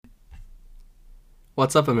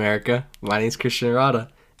What's up, America? My name's Christian Arata,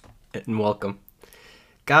 and welcome.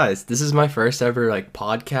 Guys, this is my first ever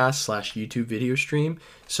podcast slash YouTube video stream.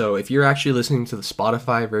 So if you're actually listening to the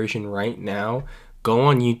Spotify version right now, go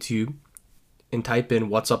on YouTube and type in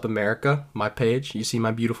 "What's Up, America," my page. You see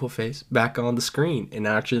my beautiful face back on the screen, and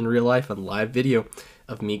actually in real life, on live video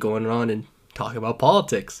of me going on and talking about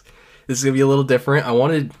politics. This is gonna be a little different.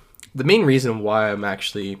 The main reason why I'm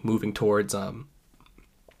actually moving towards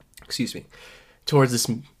towards this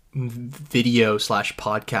video slash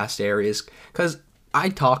podcast areas because I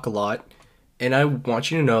talk a lot and I want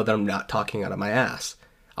you to know that I'm not talking out of my ass.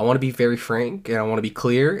 I want to be very frank and I want to be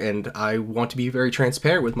clear and I want to be very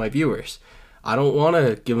transparent with my viewers. I don't want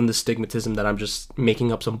to give them the stigmatism that I'm just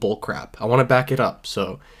making up some bull crap. I want to back it up.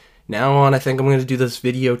 So now on, I think I'm going to do this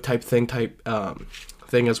video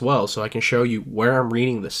thing as well, so I can show you where I'm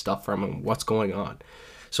reading this stuff from and what's going on.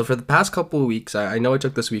 So for the past couple of weeks, I know I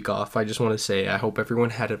took this week off. I just want to say I hope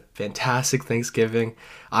everyone had a fantastic Thanksgiving.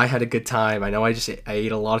 I had a good time. I know I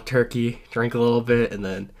ate a lot of turkey, drank a little bit, and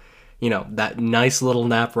then, that nice little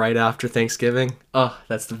nap right after Thanksgiving. Oh,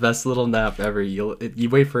 that's the best little nap ever. You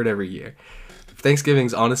wait for it every year.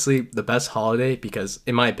 Thanksgiving's honestly the best holiday because,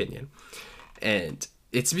 in my opinion, and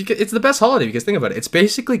it's the best holiday because think about it. It's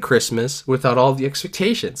basically Christmas without all the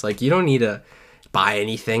expectations. Like, you don't need to buy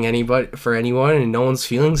anything for anyone, and no one's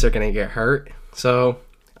feelings are gonna get hurt. So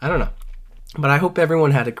I don't know, but I hope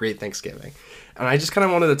everyone had a great Thanksgiving. And I just kind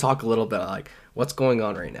of wanted to talk a little bit like what's going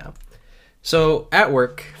on right now. So at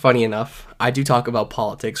work, funny enough, I do talk about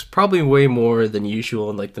politics probably way more than usual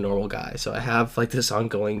and like the normal guy. So I have like this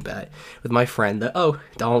ongoing bet with my friend that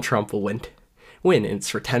Donald Trump will win, and it's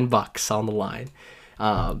for $10 on the line.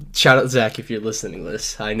 Shout out Zach if you're listening to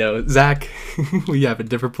this. I know Zach, we have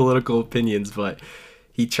different political opinions, but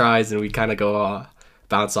he tries and we kind of go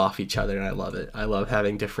bounce off each other, and I love it. I love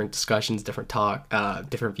having different discussions, different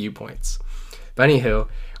viewpoints. But anywho,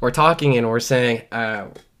 we're talking and we're saying,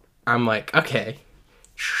 I'm like, okay,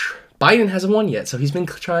 Biden hasn't won yet, so he's been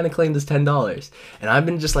trying to claim this $10, and I've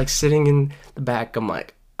been just like sitting in the back. I'm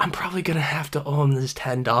like, I'm probably gonna have to owe him this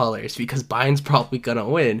 $10 because Biden's probably gonna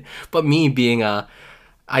win. But me being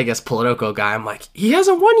I guess Politico guy, I'm like, he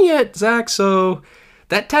hasn't won yet, Zach, so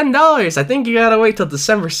that $10, I think you gotta wait till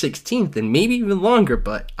December 16th and maybe even longer,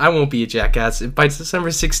 but I won't be a jackass. If by December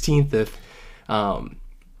 16th, if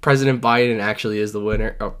President Biden actually is the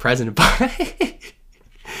winner, or President Biden,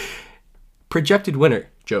 projected winner,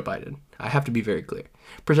 Joe Biden. I have to be very clear.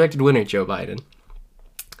 Projected winner, Joe Biden.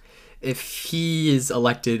 If he is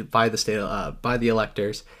elected by the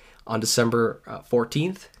electors on December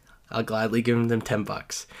 14th, I'll gladly give them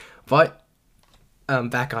 $10. But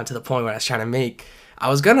back onto the point where I was trying to make, I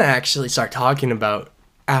was gonna actually start talking about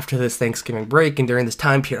after this Thanksgiving break and during this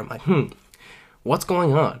time period. I'm like, what's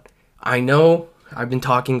going on? I know I've been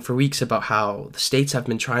talking for weeks about how the states have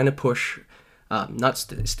been trying to push,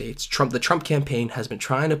 the Trump campaign has been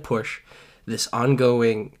trying to push this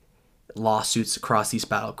ongoing lawsuits across these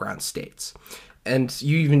battleground states. And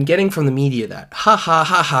you've been getting from the media that, ha ha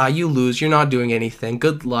ha ha, you lose, you're not doing anything,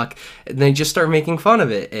 good luck. And they just start making fun of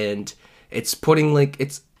it. And it's putting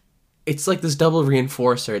it's like this double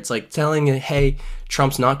reinforcer. It's like telling it, hey,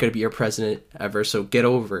 Trump's not going to be your president ever, so get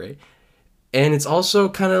over it. And it's also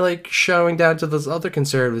kind of like showing down to those other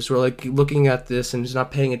conservatives who are like looking at this and just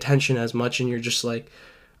not paying attention as much. And you're just like,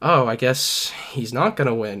 oh, I guess he's not going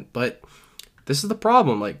to win. But this is the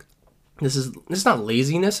problem. Like, this is not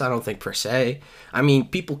laziness, I don't think, per se. I mean,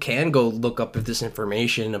 people can go look up this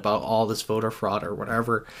information about all this voter fraud or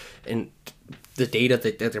whatever and the data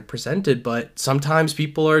that they're presented, but sometimes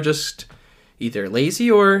people are just either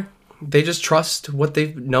lazy or they just trust what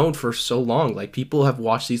they've known for so long. Like, people have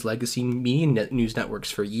watched these legacy media news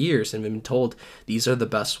networks for years and been told these are the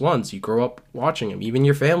best ones. You grow up watching them, even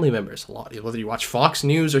your family members. A lot, whether you watch Fox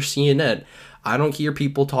News or CNN, I don't hear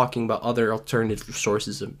people talking about other alternative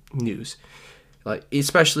sources of news, like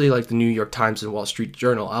especially like the New York Times and Wall Street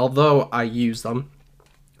Journal. Although I use them,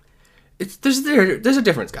 there's a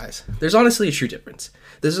difference, guys. There's honestly a true difference.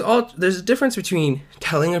 There's a difference between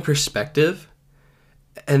telling a perspective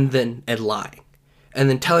and lying,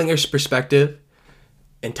 and then telling your perspective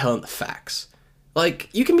and telling the facts. Like,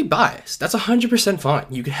 you can be biased. That's 100% fine.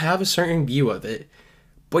 You can have a certain view of it,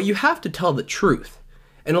 but you have to tell the truth.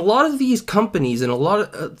 And a lot of these companies and a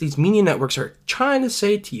lot of these media networks are trying to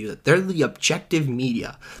say to you that they're the objective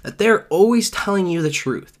media, that they're always telling you the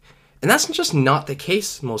truth. And that's just not the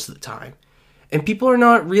case most of the time. And people are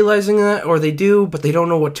not realizing that, or they do, but they don't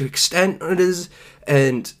know what to extent it is,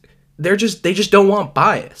 and they just don't want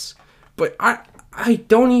bias. But I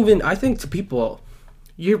think to people,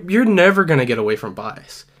 you're never going to get away from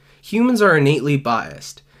bias. Humans are innately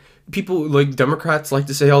biased. People like Democrats like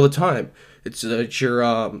to say all the time, it's your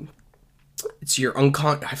I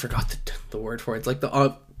forgot the word for it. It's like the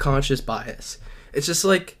unconscious bias. It's just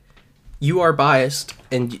like you are biased,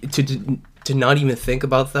 and to not even think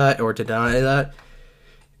about that or to deny that,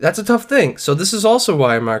 that's a tough thing. So this is also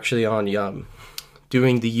why I'm actually on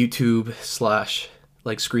doing the YouTube /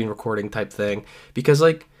 like screen recording type thing, because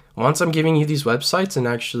like once I'm giving you these websites and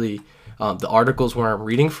actually the articles where I'm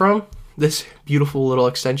reading from, this beautiful little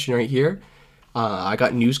extension right here, I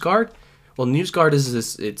got NewsGuard. Well, NewsGuard is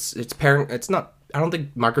this, it's parent, it's not, I don't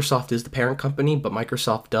think Microsoft is the parent company, but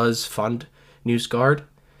Microsoft does fund NewsGuard.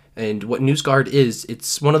 And what NewsGuard is,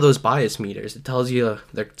 it's one of those bias meters. It tells you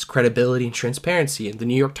its credibility and transparency. And the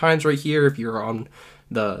New York Times right here, if you're on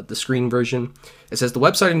the screen version, it says the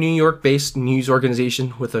website of New York-based news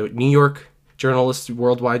organization with a New York journalist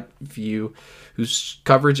worldwide view whose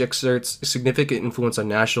coverage exerts significant influence on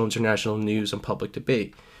national, international news and public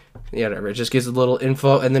debate. Yeah, whatever. It just gives a little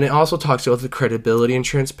info, and then it also talks about the credibility and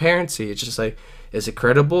transparency. It's just like, is it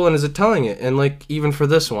credible and is it telling it? And like, even for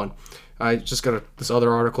this one, I just got this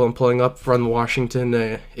other article I'm pulling up from the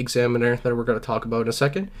Washington Examiner that we're going to talk about in a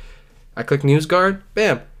second. I click NewsGuard,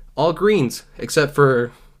 bam, all greens, except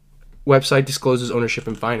for website discloses ownership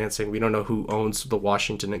and financing. We don't know who owns the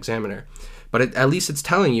Washington Examiner. But at least it's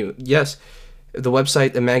telling you, yes, the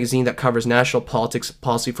website, a magazine that covers national politics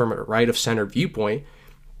policy from a right-of-center viewpoint,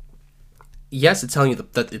 yes, it's telling you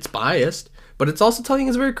that it's biased, but it's also telling you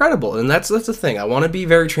it's very credible. And that's the thing. I want to be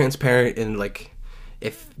very transparent, and like,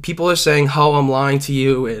 if people are saying, "Oh, I'm lying to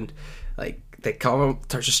you," and like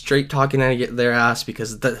they're just straight talking at their ass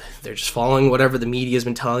because they're just following whatever the media has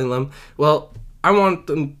been telling them. Well, I want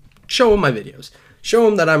them show them my videos, show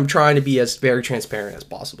them that I'm trying to be as very transparent as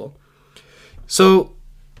possible. So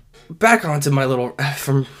back onto my little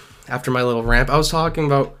after my little rant, I was talking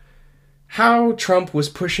about how Trump was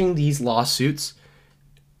pushing these lawsuits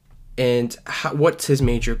and what's his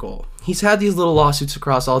major goal. He's had these little lawsuits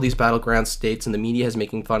across all these battleground states, and the media is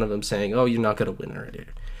making fun of him, saying, "Oh, you're not going to win already,"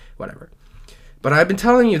 whatever. But I've been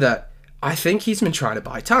telling you that I think he's been trying to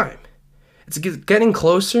buy time. It's getting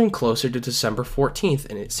closer and closer to December 14th,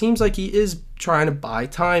 and it seems like he is trying to buy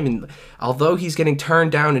time. And although he's getting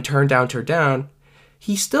turned down,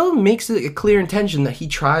 he still makes it a clear intention that he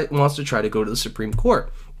wants to try to go to the Supreme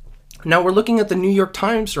Court. Now we're looking at the New York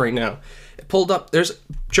Times right now. It pulled up.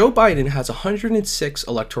 Joe Biden has 106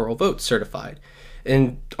 electoral votes certified,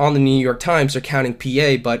 and on the New York Times they're counting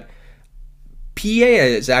PA, but PA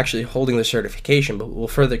is actually holding the certification. But we'll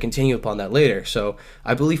further continue upon that later. So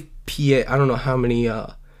I believe PA. I don't know how many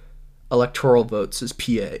electoral votes is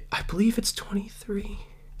PA. I believe it's 23.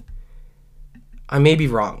 I may be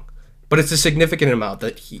wrong, but it's a significant amount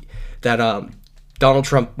that Donald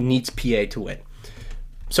Trump needs PA to win.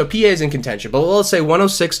 So PA is in contention, but let's say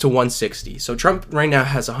 106 to 160. So Trump right now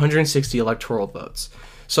has 160 electoral votes.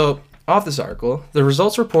 So off this article, the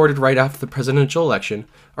results reported right after the presidential election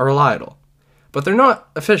are reliable, but they're not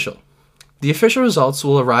official. The official results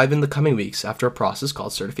will arrive in the coming weeks after a process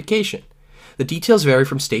called certification. The details vary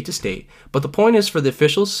from state to state, but the point is for the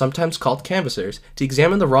officials, sometimes called canvassers, to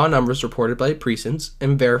examine the raw numbers reported by precincts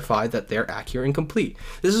and verify that they're accurate and complete.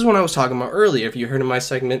 This is what I was talking about earlier. If you heard in my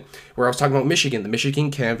segment where I was talking about Michigan, the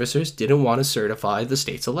Michigan canvassers didn't want to certify the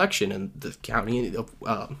state's election in the county of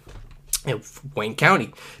Wayne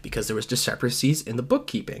County because there was discrepancies in the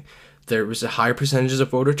bookkeeping. There was a higher percentage of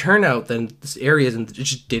voter turnout than this areas, and it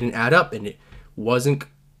just didn't add up, and it wasn't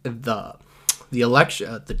the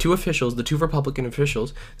election, the two officials, the two Republican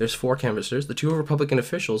officials, there's 4 canvassers, the 2 Republican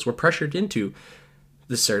officials were pressured into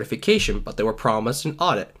the certification, but they were promised an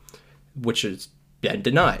audit, which has been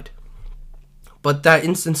denied. But that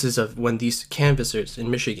instances of when these canvassers in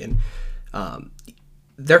Michigan,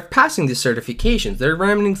 they're passing these certifications, they're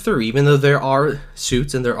ramming through, even though there are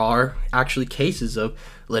suits and there are actually cases of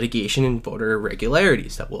litigation and voter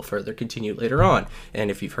irregularities that will further continue later on, and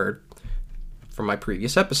if you've heard from my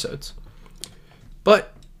previous episodes.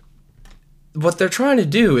 But what they're trying to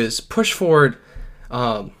do is push toward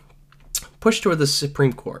the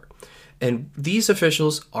Supreme Court. And these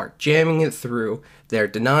officials are jamming it through. They're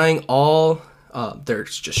denying they're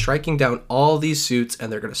just striking down all these suits,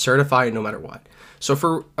 and they're going to certify it no matter what. So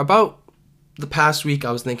for about the past week,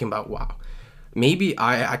 I was thinking about, wow, maybe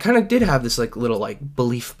I kind of did have this little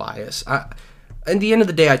belief bias. At the end of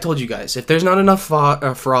the day, I told you guys, if there's not enough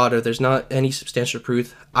fraud or there's not any substantial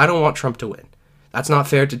proof, I don't want Trump to win. That's not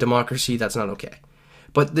fair to democracy. That's not okay.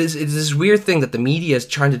 But it's this weird thing that the media is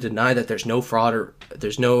trying to deny that there's no fraud or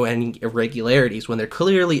there's no any irregularities when there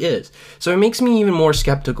clearly is. So it makes me even more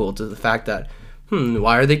skeptical to the fact that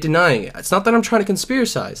Why are they denying it? It's not that I'm trying to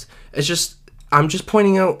conspiracize. It's just, I'm just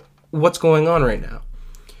pointing out what's going on right now.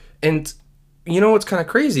 And you know what's kind of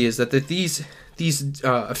crazy is that these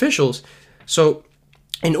officials, so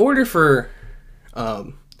in order for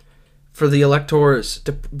the electors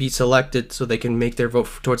to be selected so they can make their vote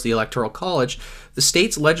towards the Electoral College, the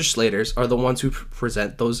state's legislators are the ones who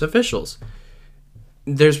present those officials.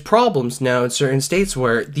 There's problems now in certain states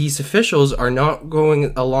where these officials are not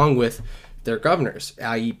going along with their governors,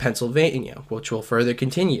 i.e. Pennsylvania, which will further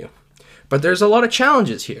continue. But there's a lot of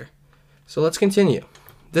challenges here. So let's continue.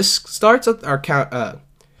 This starts at the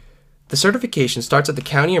certification starts at the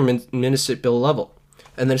county or municipal level,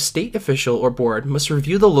 and then a state official or board must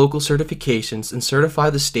review the local certifications and certify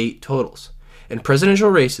the state totals. In presidential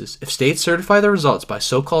races, if states certify their results by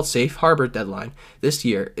so-called safe harbor deadline, this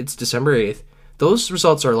year it's December 8th, those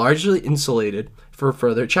results are largely insulated for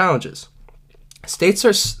further challenges. States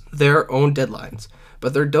are their own deadlines,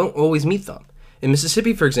 but they don't always meet them. In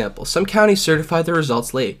Mississippi, for example, some counties certified their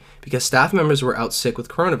results late because staff members were out sick with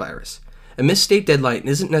coronavirus. A missed state deadline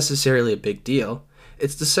isn't necessarily a big deal.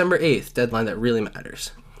 It's December 8th deadline that really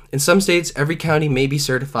matters. In some states, every county may be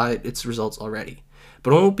certified its results already,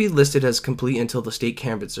 but it won't be listed as complete until the state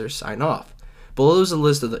canvassers sign off. Below is a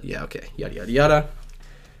list of yada yada yada.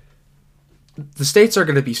 The states are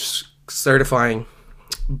going to be certifying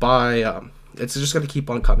by, it's just going to keep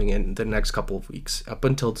on coming in the next couple of weeks, up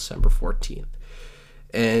until December 14th.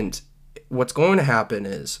 And what's going to happen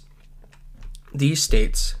is these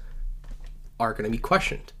states are going to be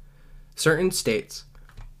questioned. Certain states,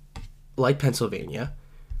 like Pennsylvania,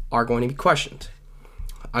 are going to be questioned.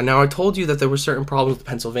 Now, I told you that there were certain problems with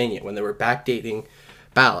Pennsylvania when they were backdating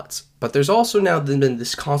ballots, but there's also now been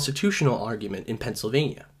this constitutional argument in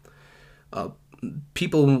Pennsylvania.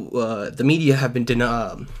 The media have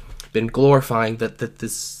been glorifying that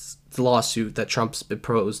this lawsuit that Trump's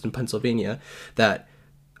proposed in Pennsylvania, that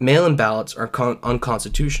mail-in ballots are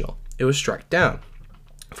unconstitutional. It was struck down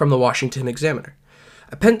from the Washington Examiner.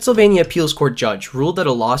 A Pennsylvania appeals court judge ruled that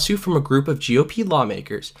a lawsuit from a group of GOP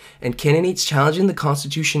lawmakers and candidates challenging the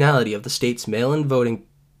constitutionality of the state's mail-in voting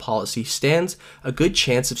policy stands a good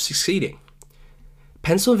chance of succeeding.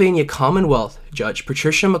 Pennsylvania Commonwealth Judge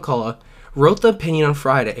Patricia McCullough wrote the opinion on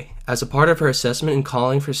Friday as a part of her assessment in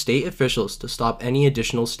calling for state officials to stop any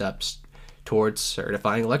additional steps towards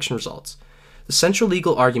certifying election results. The central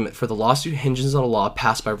legal argument for the lawsuit hinges on a law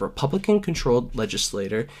passed by a Republican-controlled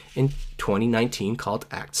legislature in 2019 called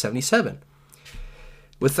Act 77.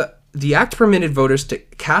 The act permitted voters to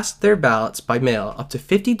cast their ballots by mail up to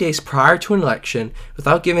 50 days prior to an election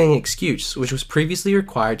without giving an excuse, which was previously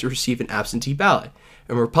required to receive an absentee ballot,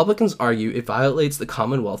 and Republicans argue it violates the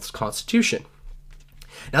Commonwealth's Constitution.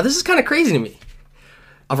 Now, this is kind of crazy to me.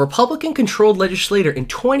 A Republican-controlled legislator in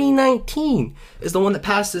 2019 is the one that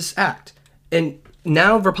passed this act. And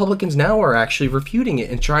now Republicans now are actually refuting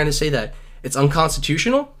it and trying to say that it's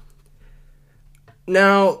unconstitutional.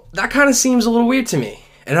 Now, that kind of seems a little weird to me.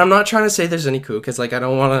 And I'm not trying to say there's any coup, because I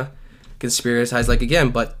don't want to conspiracize again,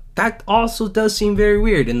 but that also does seem very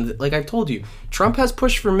weird. And like I've told you, Trump has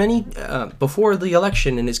pushed for many, before the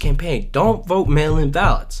election in his campaign, don't vote mail-in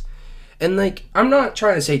ballots. And I'm not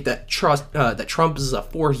trying to say that Trump is a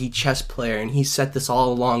 4D chess player and he set this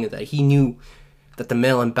all along and that he knew that the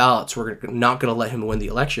mail-in ballots were not going to let him win the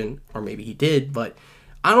election, or maybe he did, but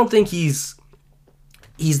I don't think he's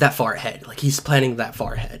that far ahead. He's planning that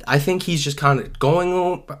far ahead. I think he's just kind of going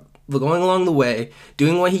along the way,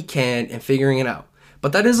 doing what he can and figuring it out.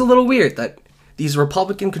 But that is a little weird that these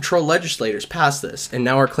Republican-controlled legislators passed this and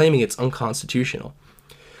now are claiming it's unconstitutional.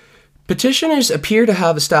 Petitioners appear to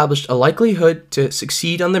have established a likelihood to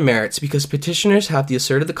succeed on their merits because petitioners have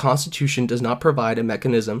asserted the Constitution does not provide a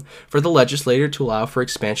mechanism for the legislature to allow for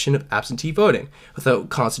expansion of absentee voting without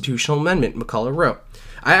constitutional amendment, McCullough wrote.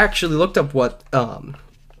 I actually looked up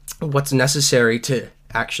what's necessary to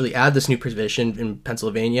actually add this new provision in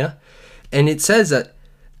Pennsylvania, and it says that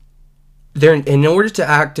in order to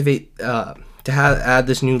add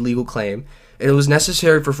this new legal claim, it was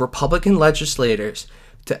necessary for Republican legislators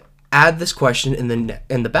to add this question in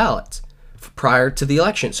the ballots prior to the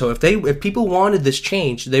election. So if people wanted this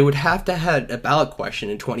change, they would have to have a ballot question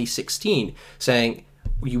in 2016 saying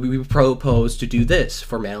we propose to do this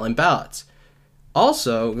for mail-in ballots.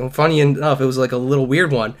 Also, funny enough, it was a little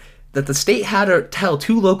weird one that the state had to tell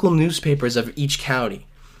 2 local newspapers of each county.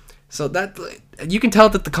 So that you can tell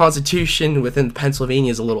that the Constitution within Pennsylvania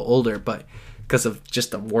is a little older, but because of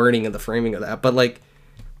just the wording and the framing of that. But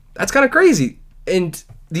that's kind of crazy. And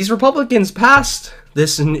these Republicans passed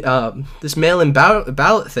this mail-in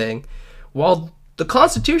ballot thing, while the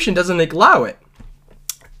Constitution doesn't allow it.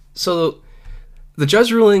 So The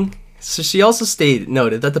judge ruling, so she also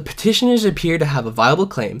noted that the petitioners appear to have a viable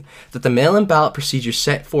claim that the mail-in ballot procedure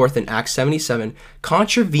set forth in Act 77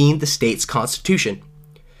 contravened the state's constitution.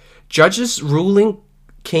 Judge's ruling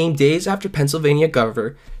came days after Pennsylvania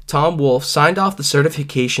Governor Tom Wolf signed off the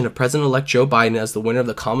certification of President-elect Joe Biden as the winner of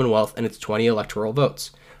the Commonwealth and its 20 electoral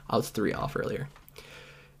votes. I was 3 off earlier.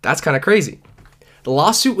 That's kind of crazy. The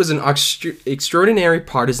lawsuit was an extraordinary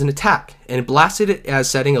partisan attack, and blasted it as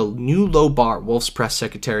setting a new low bar, Wolf's press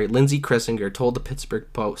secretary Lindsey Krissinger told the Pittsburgh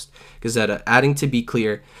Post-Gazette, adding, to be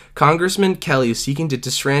clear, Congressman Kelly is seeking to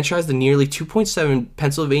disfranchise the nearly 2.7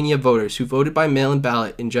 Pennsylvania voters who voted by mail-in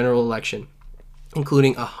ballot in general election,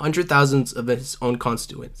 including 100,000 of his own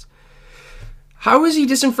constituents. How is he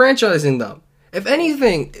disenfranchising them? If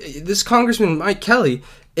anything, this Congressman Mike Kelly,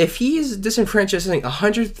 if he is disenfranchising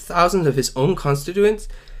 100,000 of his own constituents,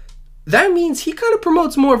 that means he kind of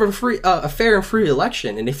promotes more of a fair and free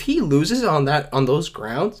election. And if he loses on those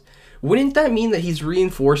grounds, wouldn't that mean that he's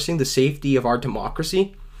reinforcing the safety of our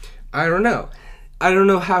democracy? I don't know. I don't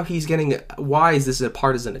know how he's getting it. Why is this a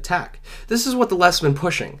partisan attack? This is what the left's been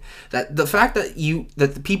pushing. That the fact that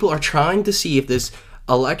the people are trying to see if this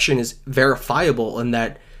election is verifiable and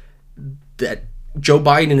that Joe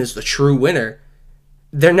Biden is the true winner,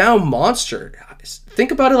 they're now monstered.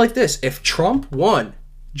 Think about it like this. If Trump won,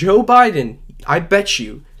 Joe Biden, I bet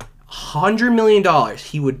you $100 million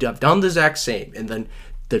he would have done the exact same. And then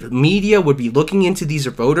the media would be looking into these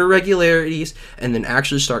voter irregularities and then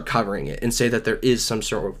actually start covering it and say that there is some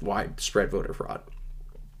sort of widespread voter fraud.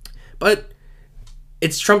 But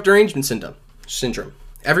it's Trump derangement syndrome.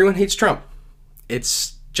 Everyone hates Trump.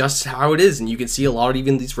 It's just how it is, and you can see a lot of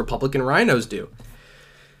even these Republican rhinos do.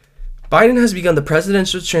 Biden has begun the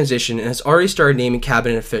presidential transition and has already started naming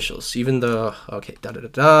cabinet officials, even though,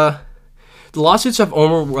 The lawsuits have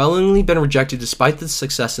overwhelmingly been rejected despite the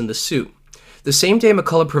success in the suit. The same day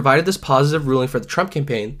McCullough provided this positive ruling for the Trump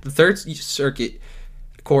campaign, the Third Circuit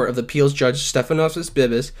Court of Appeals Judge Stephanos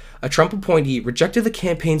Bibas, a Trump appointee, rejected the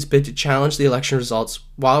campaign's bid to challenge the election results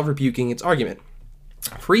while rebuking its argument.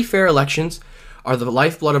 Free, fair elections are the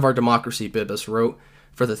lifeblood of our democracy, Bibas wrote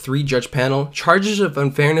for the 3-judge panel. Charges of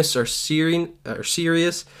unfairness are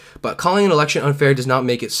serious, but calling an election unfair does not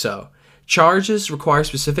make it so. Charges require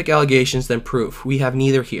specific allegations, then proof. We have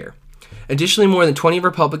neither here. Additionally, more than 20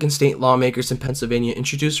 Republican state lawmakers in Pennsylvania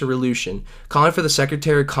introduced a resolution calling for the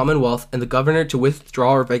Secretary of Commonwealth and the governor to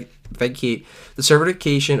withdraw or vacate the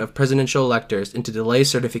certification of presidential electors and to delay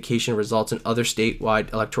certification results in other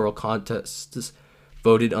statewide electoral contests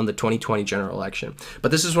voted on the 2020 general election. But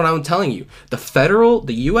this is what I'm telling you. The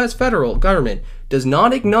U.S. federal government does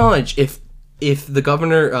not acknowledge if the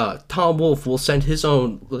governor, Tom Wolf, will send his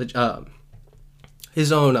own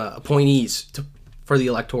appointees for the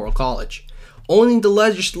Electoral College. Only the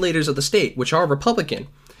legislators of the state, which are Republican.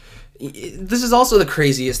 This is also the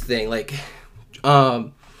craziest thing.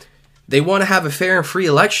 They want to have a fair and free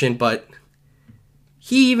election, but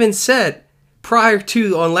he even said prior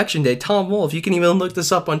to on election day, Tom Wolf, you can even look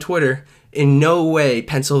this up on Twitter, in no way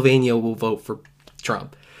Pennsylvania will vote for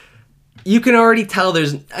Trump. You can already tell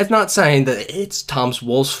I'm not saying that it's Tom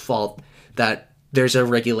Wolf's fault that there's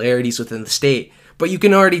irregularities within the state, but you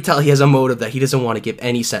can already tell he has a motive that he doesn't want to give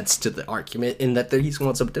any sense to the argument and that he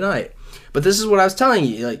wants to deny it. But this is what I was telling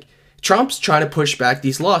you, Trump's trying to push back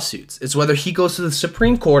these lawsuits. It's whether he goes to the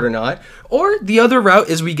Supreme Court or not, or the other route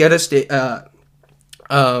is we get a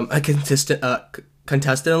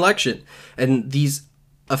contested election, and these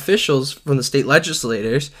officials from the state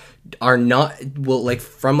legislators are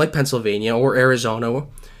from Pennsylvania or Arizona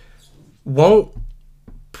won't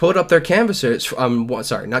put up their canvassers.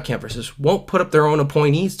 Won't put up their own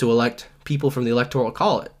appointees to elect people from the electoral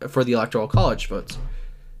college votes.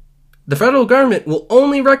 The federal government will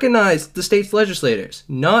only recognize the state's legislators,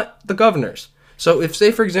 not the governors. So if,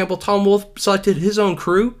 say, for example, Tom Wolf selected his own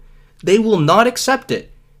crew, they will not accept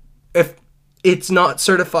it if it's not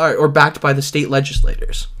certified or backed by the state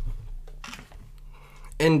legislators.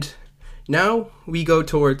 And now we go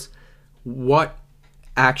towards what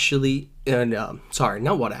actually, there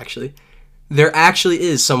actually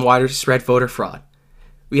is some widespread voter fraud.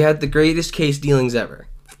 We had the greatest case dealings ever.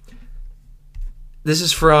 This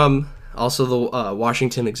is from also the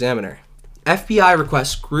Washington Examiner. FBI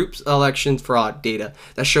requests groups election fraud data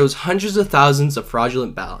that shows hundreds of thousands of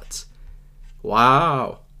fraudulent ballots.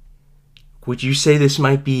 Wow. Would you say this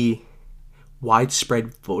might be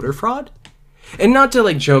widespread voter fraud? And not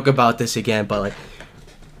to joke about this again, but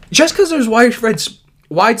just because there's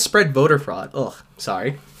widespread voter fraud,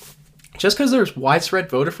 just because there's widespread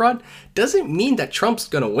voter fraud doesn't mean that Trump's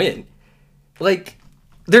gonna win.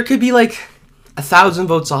 There could be 1,000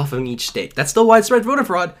 votes off in each state. That's still widespread voter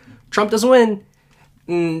fraud. Trump doesn't win.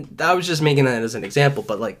 I was just making that as an example,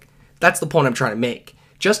 but like that's the point I'm trying to make.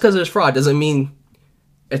 Just because there's fraud doesn't mean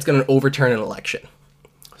it's going to overturn an election.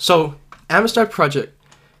 So, Amistad Project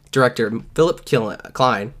Director Philip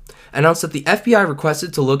Klein announced that the FBI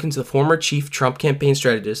requested to look into the former chief Trump campaign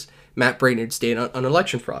strategist Matt Braynard's data on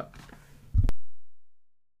election fraud.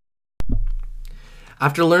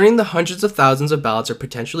 After learning that hundreds of thousands of ballots are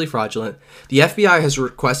potentially fraudulent, the FBI has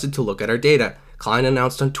requested to look at our data, Klein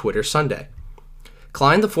announced on Twitter Sunday.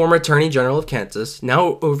 Klein, the former Attorney General of Kansas,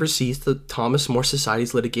 now oversees the Thomas More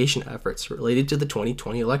Society's litigation efforts related to the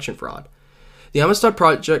 2020 election fraud. The Amistad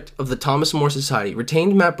Project of the Thomas More Society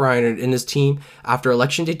retained Matt Braynard and his team after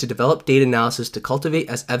Election Day to develop data analysis to cultivate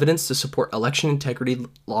as evidence to support election integrity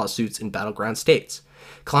lawsuits in battleground states.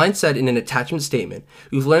 Klein said in an attachment statement,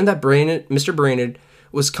 "We've learned that Mr. Braynard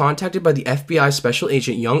was contacted by the FBI Special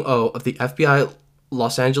Agent Young O of the FBI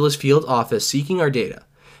Los Angeles Field Office seeking our data.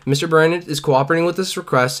 Mr. Braynard is cooperating with this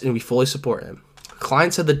request and we fully support him."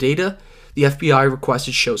 Klein said the data the FBI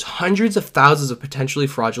requested shows hundreds of thousands of potentially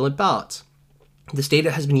fraudulent ballots. This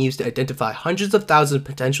data has been used to identify hundreds of thousands of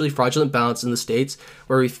potentially fraudulent ballots in the states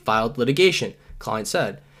where we filed litigation, Klein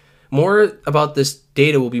said. More about this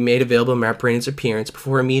data will be made available in Matt Braynard's appearance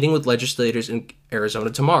before a meeting with legislators in Arizona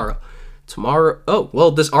tomorrow.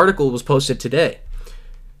 This article was posted today.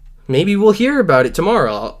 Maybe we'll hear about it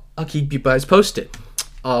tomorrow. I'll keep you guys posted.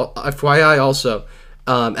 FYI also,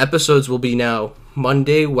 episodes will be now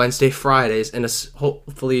Monday, Wednesday, Fridays, and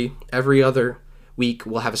hopefully every other week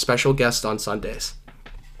we'll have a special guest on Sundays.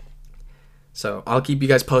 So I'll keep you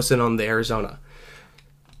guys posted on the Arizona.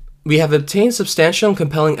 We have obtained substantial and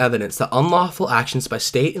compelling evidence that unlawful actions by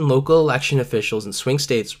state and local election officials in swing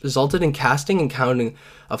states resulted in casting and counting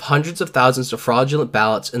of hundreds of thousands of fraudulent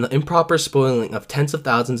ballots and the improper spoiling of tens of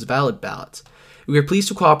thousands of valid ballots. We are pleased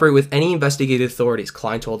to cooperate with any investigative authorities,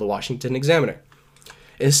 Klein told the Washington Examiner.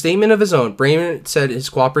 In a statement of his own, Braynard said he's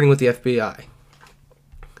cooperating with the FBI.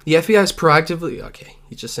 The FBI is proactively... Okay,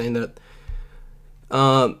 he's just saying that...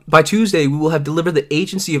 by Tuesday, we will have delivered the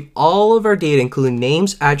agency of all of our data, including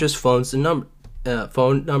names, address, phone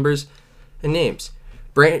numbers, and names.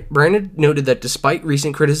 Braynard noted that despite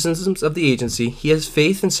recent criticisms of the agency, he has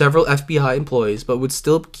faith in several FBI employees, but would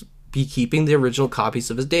still be keeping the original copies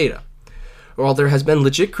of his data. While there has been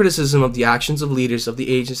legit criticism of the actions of leaders of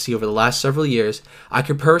the agency over the last several years, I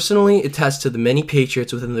can personally attest to the many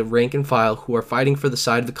patriots within the rank and file who are fighting for the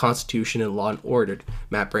side of the Constitution and law and order,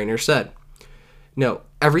 Matt Braynard said. No,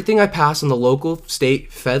 everything I pass on the local,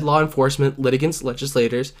 state, fed law enforcement, litigants,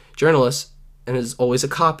 legislators, journalists, and is always a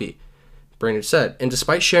copy, Braynard said. And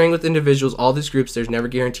despite sharing with individuals all these groups, there's never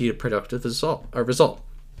guaranteed a productive result.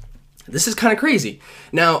 This is kind of crazy.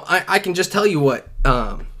 Now, I can just tell you what,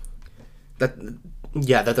 that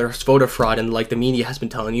there's voter fraud and like the media has been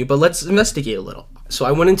telling you, but let's investigate a little. So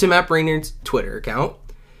I went into Matt Braynard's Twitter account,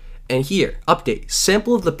 and here, update,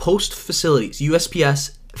 sample of the post facilities,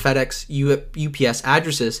 USPS, FedEx, UPS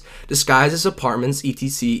addresses disguised as apartments,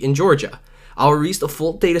 etc. in Georgia. I'll release the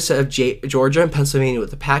full data set of Georgia and Pennsylvania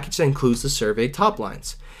with a package that includes the surveyed top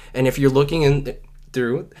lines. And if you're looking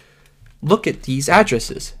through, look at these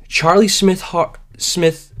addresses. Charlie Smith, I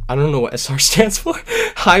don't know what SR stands for,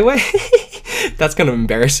 Highway? That's kind of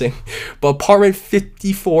embarrassing. But apartment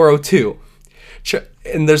 5402.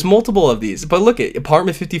 And there's multiple of these. But look at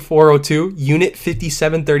apartment 5402, unit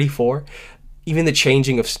 5734. Even the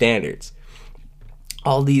changing of standards.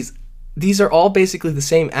 All these are all basically the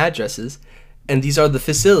same addresses, and these are the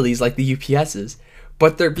facilities like the UPSs,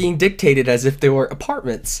 but they're being dictated as if they were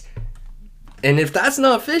apartments. And if that's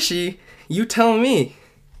not fishy, you tell me.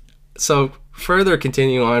 So, further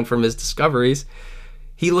continuing on from his discoveries,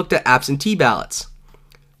 he looked at absentee ballots.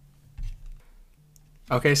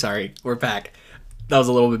 Okay, sorry, we're back. That was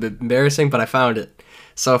a little bit embarrassing, but I found it.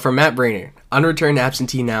 So, for Matt Braynard, unreturned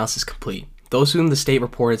absentee analysis complete. Those whom the state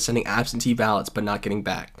reported sending absentee ballots but not getting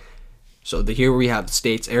back. So here we have the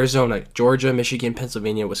states: Arizona, Georgia, Michigan,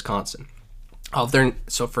 Pennsylvania, Wisconsin.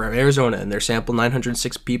 So for Arizona, in their sample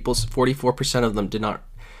 906 people, 44% of them did not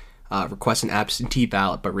request an absentee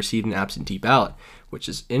ballot but received an absentee ballot, which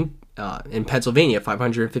is in Pennsylvania,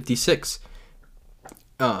 556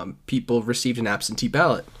 people received an absentee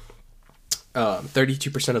ballot.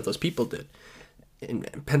 32% of those people did. In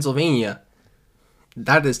Pennsylvania,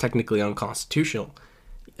 that is technically unconstitutional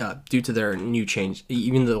due to their new change.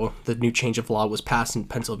 Even though the new change of law was passed in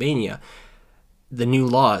Pennsylvania, the new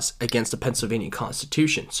laws against the Pennsylvania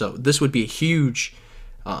Constitution. So this would be a huge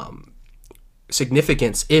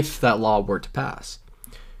significance if that law were to pass.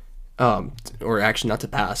 Or actually not to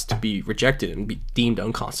pass, to be rejected and be deemed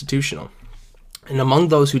unconstitutional. And among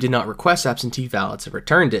those who did not request absentee ballots and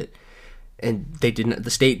returned it, and the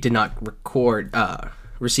state did not record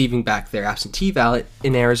receiving back their absentee ballot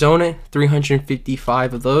in Arizona,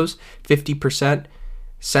 355 of those, 50%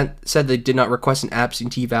 said they did not request an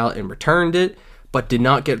absentee ballot and returned it, but did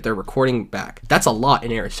not get their recording back. That's a lot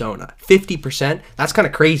in Arizona. 50%, that's kind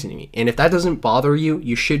of crazy to me. And if that doesn't bother you,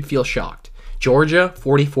 you should feel shocked. Georgia,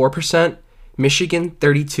 44%, Michigan,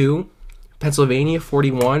 32%, Pennsylvania,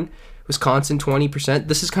 41%, Wisconsin, 20%.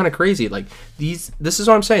 This is kind of crazy. Like, this is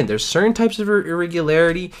what I'm saying. There's certain types of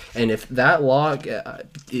irregularity, and if that law,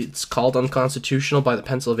 it's called unconstitutional by the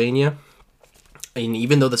Pennsylvania, and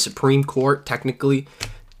even though the Supreme Court, technically,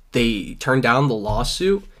 they turned down the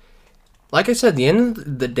lawsuit, like I said, at the end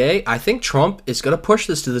of the day, I think Trump is going to push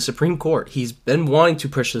this to the Supreme Court. He's been wanting to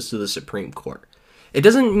push this to the Supreme Court. It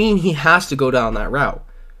doesn't mean he has to go down that route.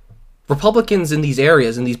 Republicans in these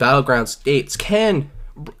areas, in these battleground states, can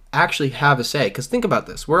actually have a say. Because think about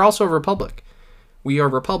this. We're also a republic. We are a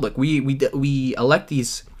republic. We elect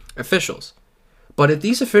these officials. But if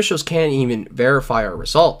these officials can't even verify our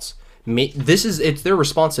results, it's their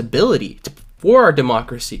responsibility for our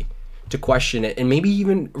democracy to question it and maybe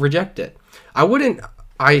even reject it.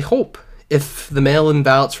 I hope if the mail-in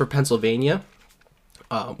ballots for Pennsylvania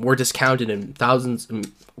were discounted and thousands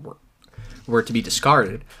were to be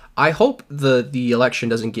discarded, I hope the election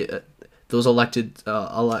doesn't get those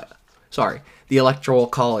the electoral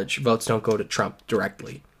college votes don't go to Trump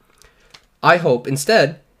directly. I hope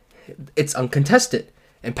instead it's uncontested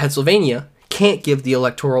and Pennsylvania can't give the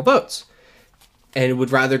electoral votes and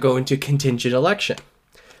would rather go into contingent election.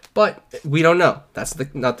 But we don't know. That's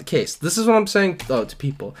not the case. This is what I'm saying, though, to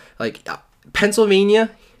people. Like,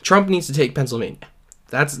 Pennsylvania, Trump needs to take Pennsylvania.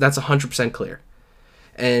 That's 100% clear.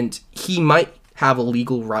 And he might have a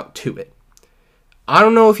legal route to it. I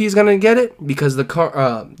don't know if he's going to get it because the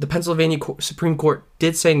Pennsylvania Supreme Court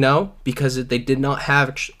did say no because they did not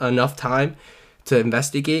have enough time to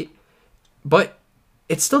investigate. But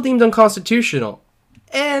it's still deemed unconstitutional.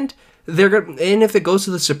 And if it goes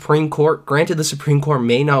to the Supreme Court, granted the Supreme Court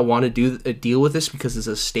may not want to do a deal with this because it's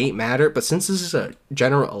a state matter, but since this is a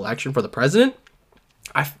general election for the president,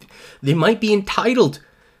 they might be entitled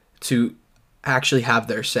to actually have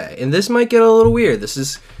their say. And this might get a little weird.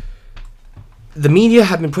 The media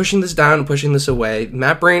have been pushing this down and pushing this away.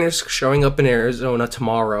 Matt Braynard's showing up in Arizona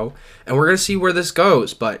tomorrow, and we're going to see where this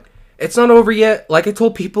goes, but it's not over yet. Like I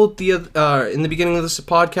told people in the beginning of this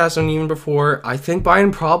podcast and even before, I think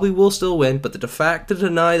Biden probably will still win, but the fact to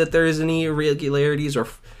deny that there is any irregularities or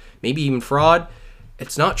maybe even fraud,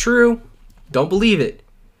 it's not true. Don't believe it.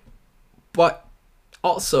 But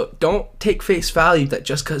also, don't take face value that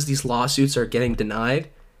just because these lawsuits are getting denied,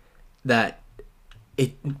 that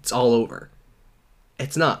it's all over.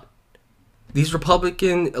 It's not. These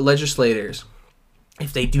Republican legislators,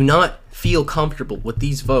 if they do not feel comfortable with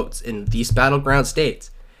these votes in these battleground states,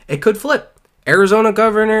 it could flip. Arizona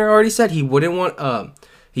governor already said he wouldn't want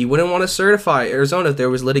to certify Arizona if there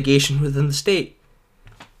was litigation within the state.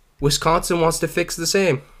 Wisconsin wants to fix the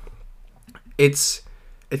same. It's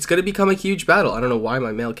going to become a huge battle. I don't know why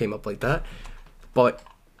my mail came up like that, but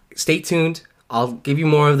stay tuned. I'll give you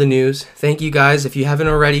more of the news. Thank you guys. If you haven't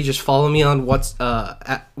already, just follow me on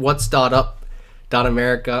at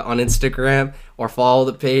what's.up.america on Instagram, or follow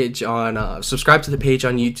the page on subscribe to the page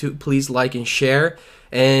on YouTube. Please like and share.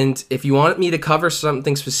 And if you want me to cover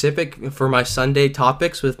something specific for my Sunday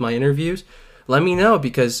topics with my interviews, let me know,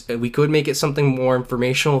 because we could make it something more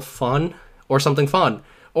informational, fun, or something fun,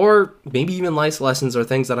 or maybe even life lessons or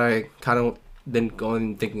things that I kind of been going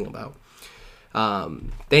and thinking about.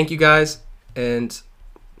 Thank you guys. And